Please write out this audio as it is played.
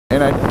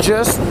And I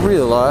just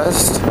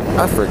realized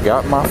I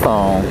forgot my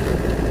phone.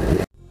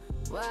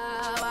 Wow,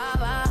 wow,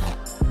 wow.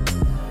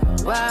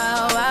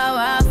 Wow, wow,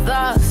 wow,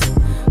 thoughts.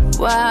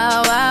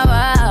 Wow, wow,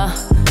 wow.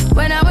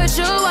 When I'm with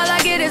you, all I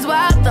get is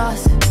wild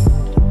thoughts.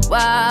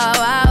 Wow,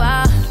 wow,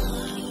 wow.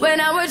 When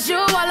I'm with you,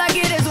 all I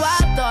get is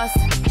wild thoughts.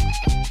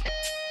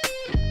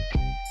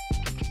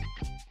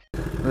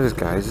 This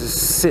guy's just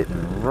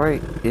sitting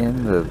right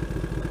in the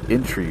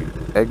entry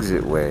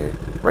exit way,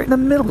 right in the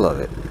middle of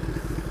it.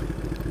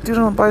 Dude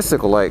on a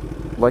bicycle, like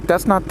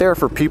that's not there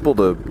for people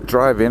to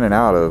drive in and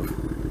out of.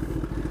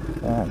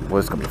 Oh, boy,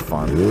 it's gonna be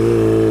fun.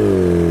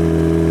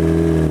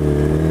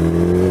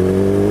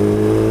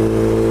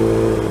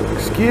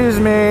 Excuse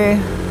me.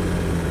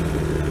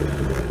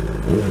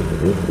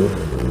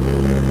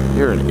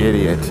 You're an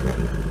idiot.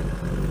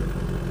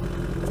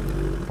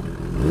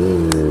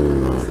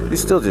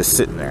 He's still just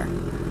sitting there.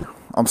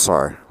 I'm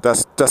sorry.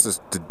 That's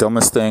just the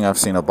dumbest thing I've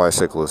seen a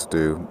bicyclist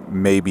do,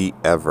 maybe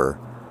ever.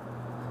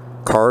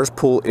 Cars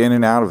pull in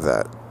and out of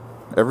that.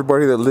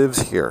 Everybody that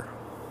lives here.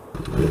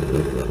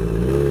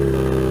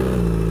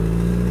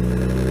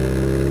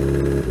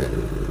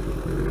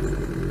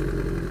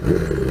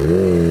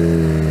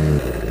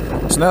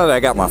 So now that I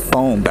got my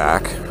phone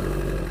back,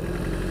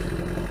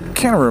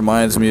 kind of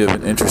reminds me of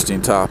an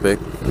interesting topic.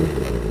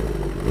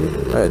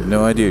 I had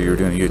no idea you were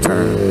doing a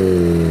U-turn.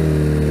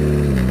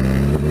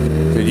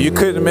 Dude, you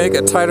couldn't make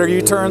a tighter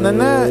U-turn than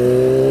that.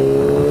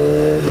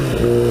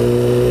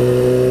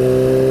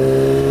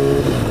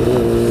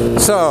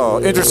 So,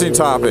 interesting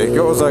topic.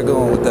 What was I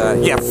going with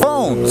that? Yeah,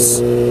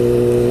 phones.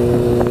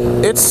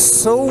 It's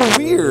so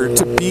weird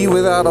to be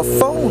without a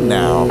phone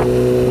now.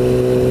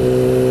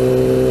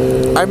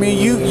 I mean,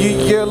 you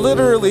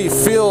literally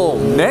feel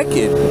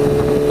naked.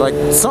 Like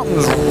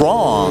something's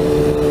wrong.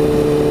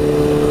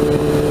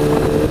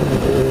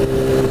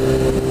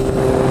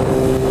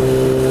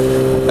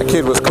 That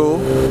kid was cool.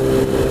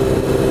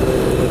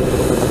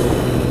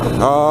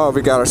 Oh,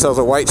 we got ourselves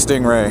a white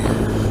stingray.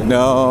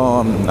 No,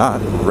 I'm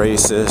not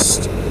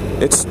racist.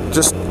 It's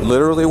just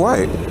literally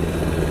white.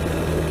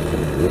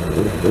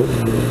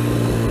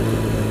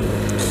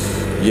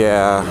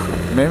 Yeah,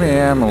 maybe I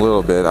am a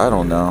little bit. I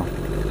don't know.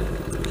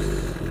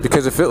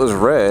 Because if it was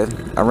red,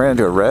 I ran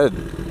into a red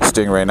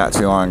stingray not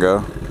too long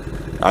ago.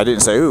 I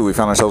didn't say, ooh, we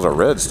found ourselves a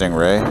red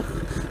stingray.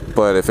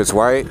 But if it's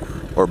white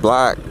or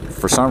black,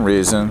 for some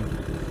reason,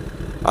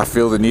 I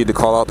feel the need to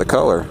call out the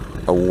color.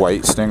 A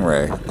white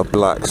stingray, a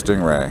black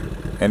stingray.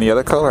 Any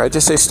other color, I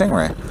just say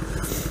stingray.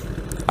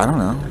 I don't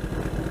know.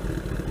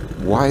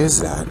 Why is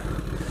that?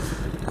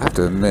 I have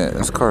to admit,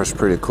 this car is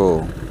pretty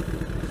cool.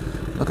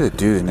 Look at the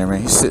dude in there,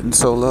 man. He's sitting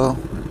so low.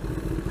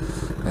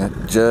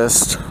 And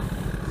just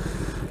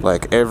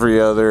like every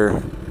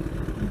other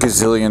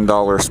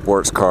gazillion-dollar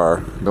sports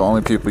car, the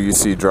only people you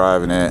see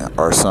driving it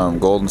are some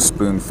golden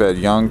spoon-fed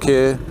young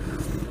kid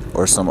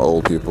or some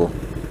old people.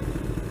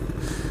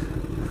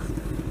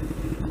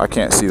 I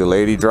can't see the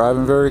lady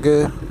driving very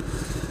good,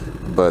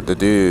 but the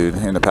dude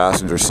in the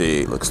passenger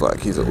seat looks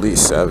like he's at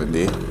least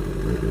 70.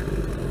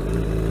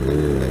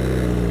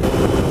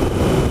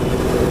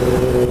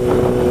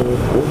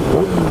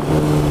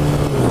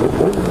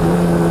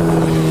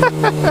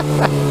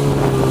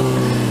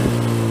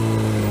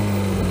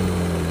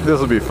 This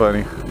will be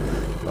funny.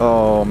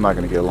 Oh, I'm not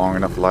going to get a long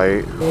enough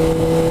light.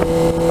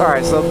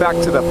 Alright, so back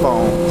to the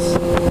phones.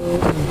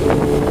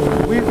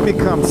 We've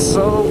become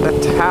so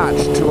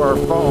attached to our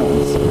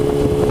phones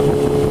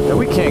that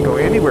we can't go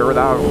anywhere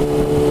without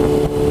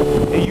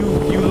them. And you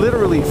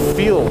literally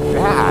feel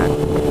bad.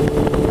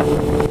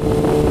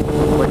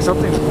 Like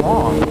something's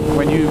wrong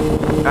when you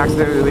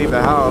accidentally leave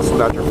the house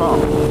without your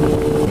phone.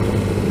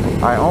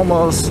 I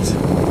almost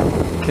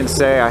can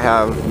say I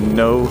have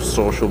no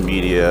social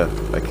media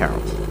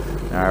accounts.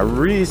 I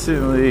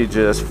recently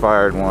just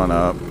fired one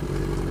up,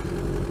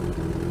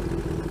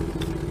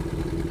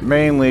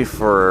 mainly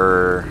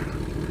for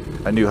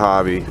a new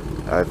hobby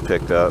I've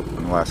picked up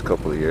in the last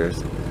couple of years.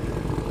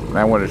 And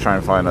I want to try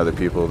and find other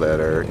people that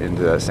are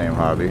into that same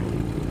hobby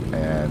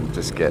and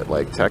just get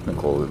like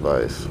technical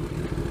advice,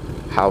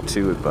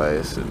 how-to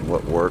advice, and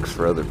what works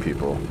for other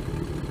people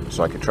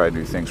so I can try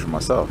new things for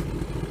myself.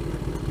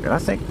 And I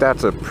think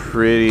that's a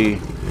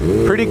pretty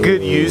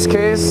good use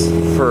case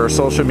for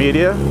social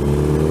media.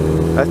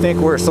 I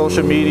think where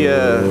social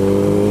media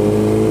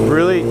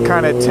really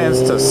kind of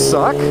tends to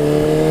suck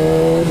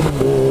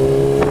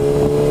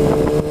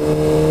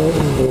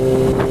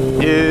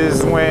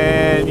is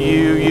when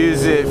you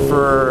use it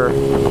for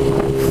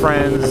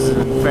friends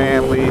and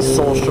family,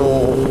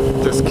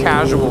 social, just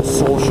casual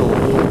social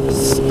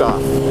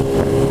stuff.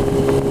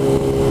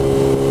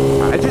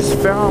 I just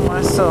found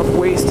myself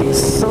wasting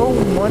so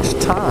much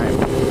time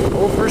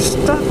over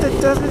stuff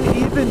that doesn't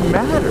even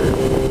matter.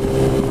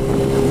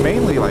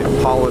 Mainly like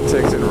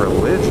politics and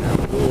religion.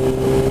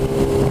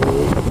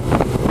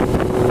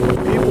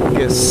 People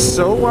get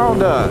so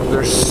wound up,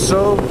 they're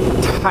so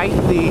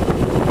tightly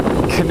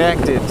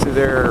connected to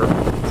their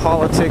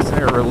politics and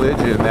their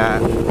religion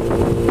that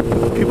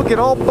people get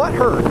all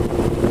butthurt.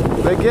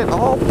 They get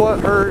all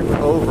butthurt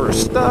over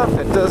stuff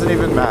that doesn't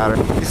even matter.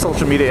 These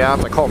social media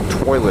apps, I call them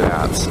toilet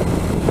apps.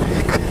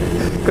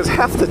 Because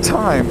half the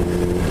time,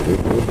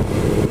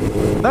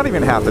 not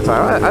even half the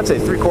time, I'd say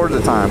 3/4 of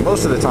the time,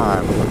 most of the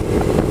time,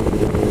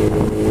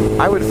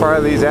 I would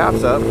fire these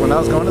apps up when I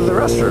was going to the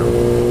restroom.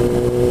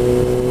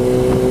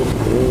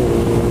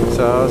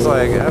 So I was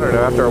like, I don't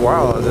know, after a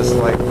while I was just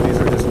like, these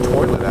are just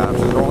toilet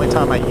apps. It's the only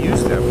time I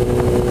use them.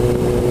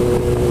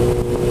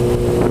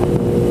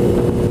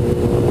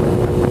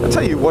 I'll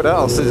tell you what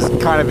else is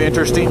kind of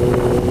interesting.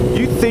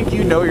 You think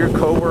you know your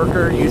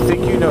coworker, you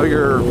think you know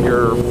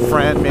your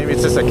friend, maybe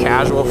it's just a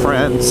casual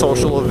friend,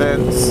 social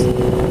events,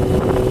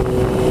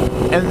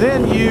 and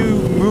then you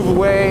move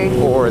away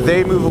or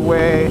they move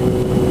away,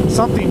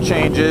 something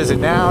changes, and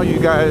now you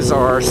guys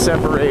are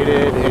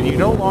separated and you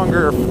no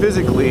longer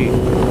physically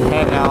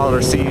hang out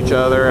or see each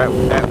other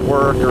at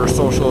work or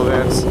social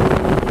events.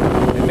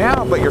 And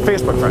now, but you're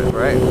Facebook friends,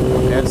 right?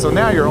 And so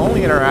now your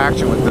only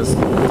interaction with this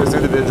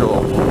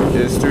individual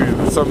is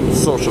through some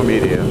social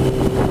media.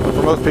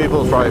 For most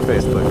people, it's probably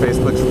Facebook.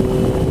 Facebook's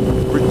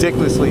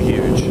ridiculously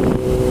huge.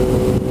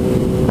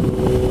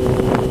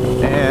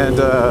 And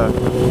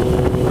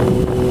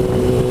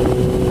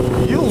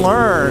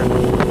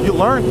you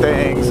learn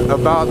things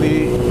about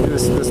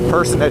this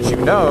person that you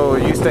know,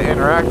 used to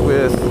interact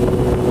with.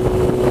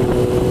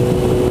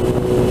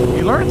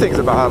 You learn things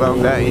about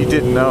them that you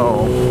didn't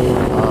know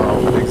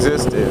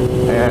existed,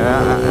 and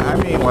I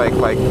mean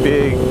like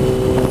big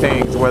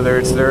things, whether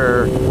it's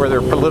where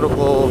their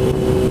political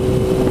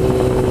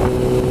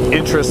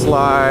interests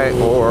lie,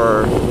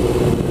 or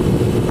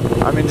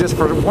I mean just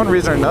for one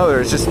reason or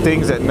another, it's just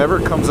things that never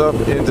comes up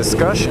in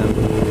discussion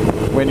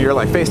when you're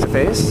like face to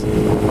face,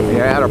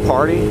 you're at a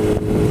party.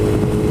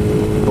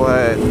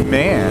 But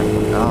man,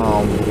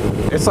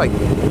 it's like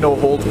no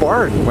holds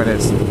barred when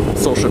it's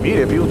social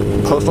media. People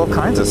post all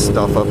kinds of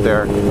stuff up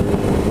there,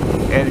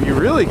 and you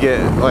really get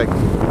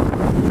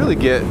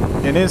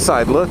an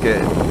inside look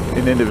at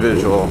an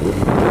individual,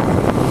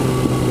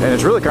 and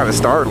it's really kind of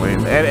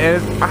startling.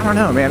 And I don't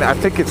know, man. I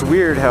think it's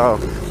weird how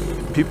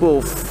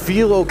people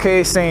feel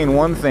okay saying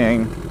one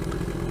thing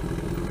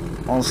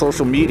on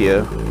social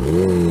media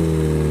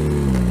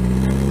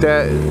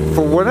that,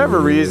 for whatever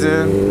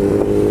reason,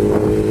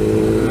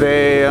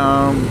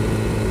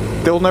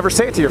 they'll never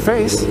say it to your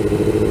face.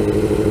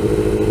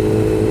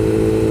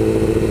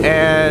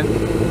 And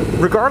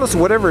regardless of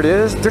whatever it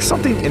is, there's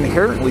something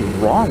inherently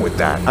wrong with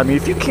that. I mean,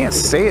 if you can't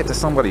say it to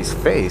somebody's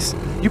face,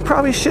 you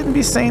probably shouldn't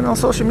be saying it on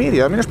social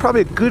media. I mean, there's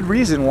probably a good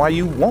reason why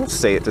you won't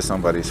say it to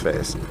somebody's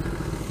face.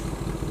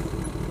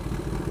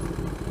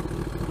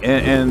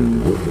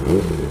 And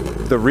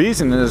the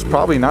reason is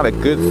probably not a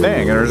good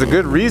thing. And there's a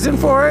good reason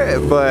for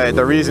it, but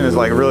the reason is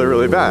like really,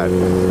 really bad.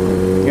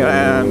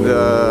 And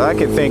I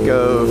can think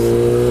of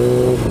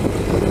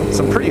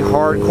some pretty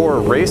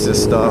hardcore racist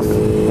stuff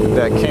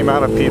that came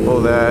out of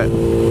people that,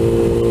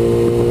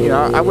 you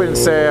know, I wouldn't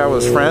say I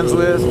was friends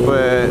with,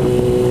 but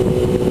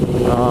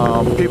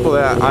people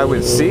that I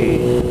would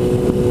see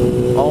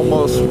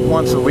almost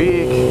once a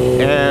week,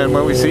 and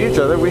when we see each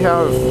other, we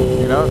have,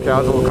 you know,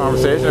 casual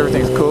conversation.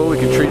 Everything's cool. We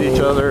can treat each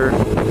other,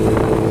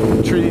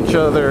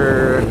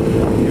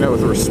 you know,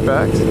 with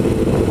respect.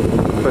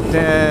 But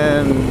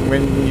then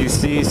when you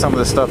see some of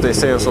the stuff they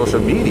say on social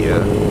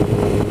media,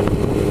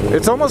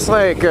 it's almost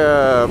like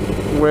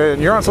when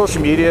you're on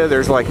social media,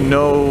 there's like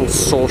no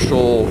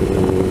social,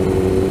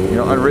 you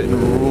know, unwritten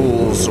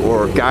rules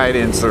or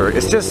guidance, or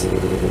it's just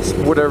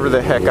whatever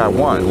the heck I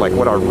want, like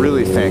what I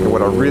really think or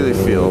what I really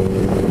feel.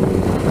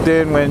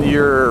 Then when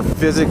you're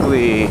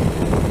physically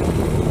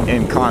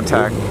in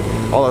contact,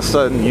 all of a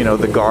sudden, you know,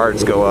 the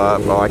guards go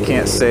up. Oh, I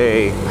can't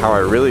say how I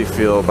really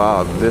feel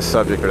about this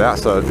subject or that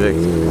subject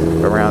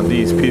around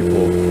these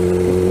people.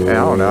 And I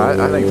don't know,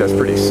 I think that's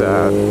pretty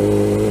sad.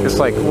 It's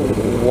like,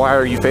 why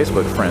are you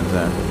Facebook friends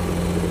then?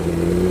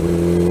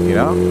 You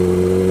know?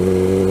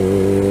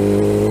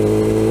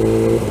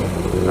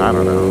 I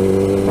don't know.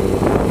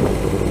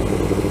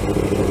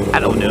 I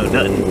don't know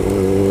nothing.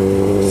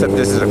 Except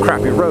this is a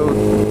crappy road.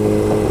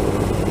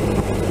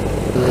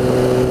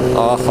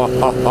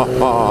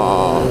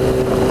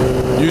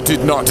 You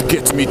did not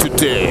get me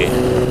today.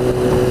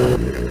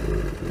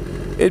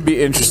 It'd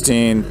be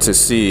interesting to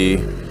see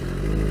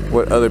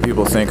what other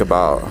people think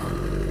about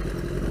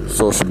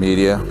social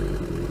media.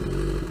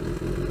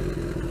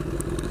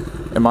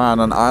 Am I on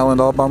an island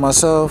all by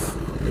myself?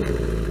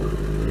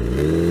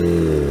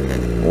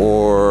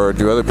 Or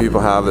do other people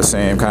have the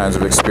same kinds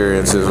of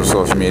experiences with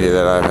social media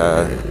that I've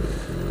had?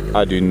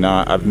 I do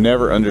not. I've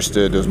never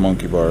understood those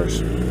monkey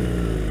bars.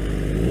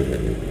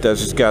 That's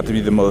just got to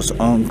be the most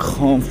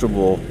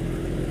uncomfortable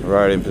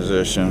riding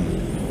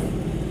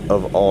position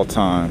of all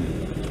time.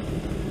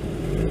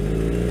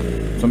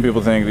 Some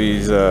people think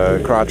these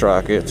crotch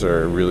rockets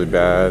are really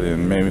bad,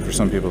 and maybe for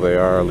some people they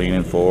are,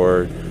 leaning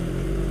forward,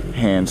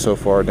 hands so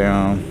far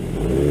down.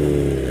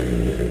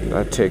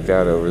 I'd take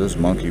that over those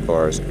monkey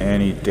bars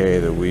any day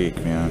of the week,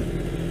 man.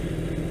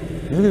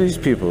 Look at these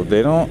people.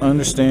 They don't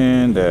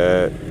understand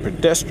that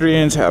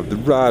pedestrians have the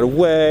right of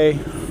way.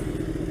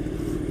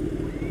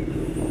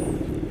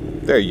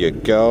 There you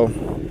go.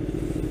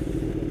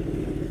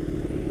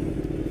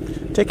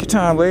 Take your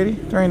time, lady.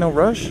 There ain't no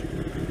rush.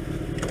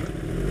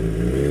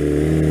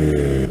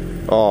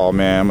 Oh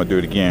man, I'm gonna do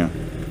it again.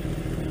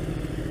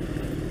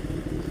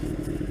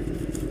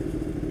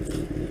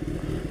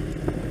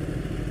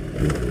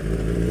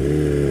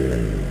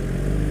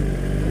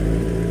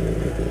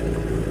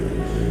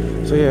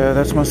 So yeah,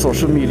 that's my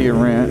social media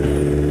rant.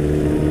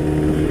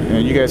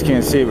 And you guys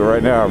can't see it, but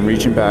right now I'm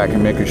reaching back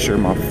and making sure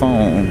my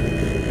phone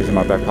is in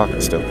my back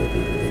pocket still.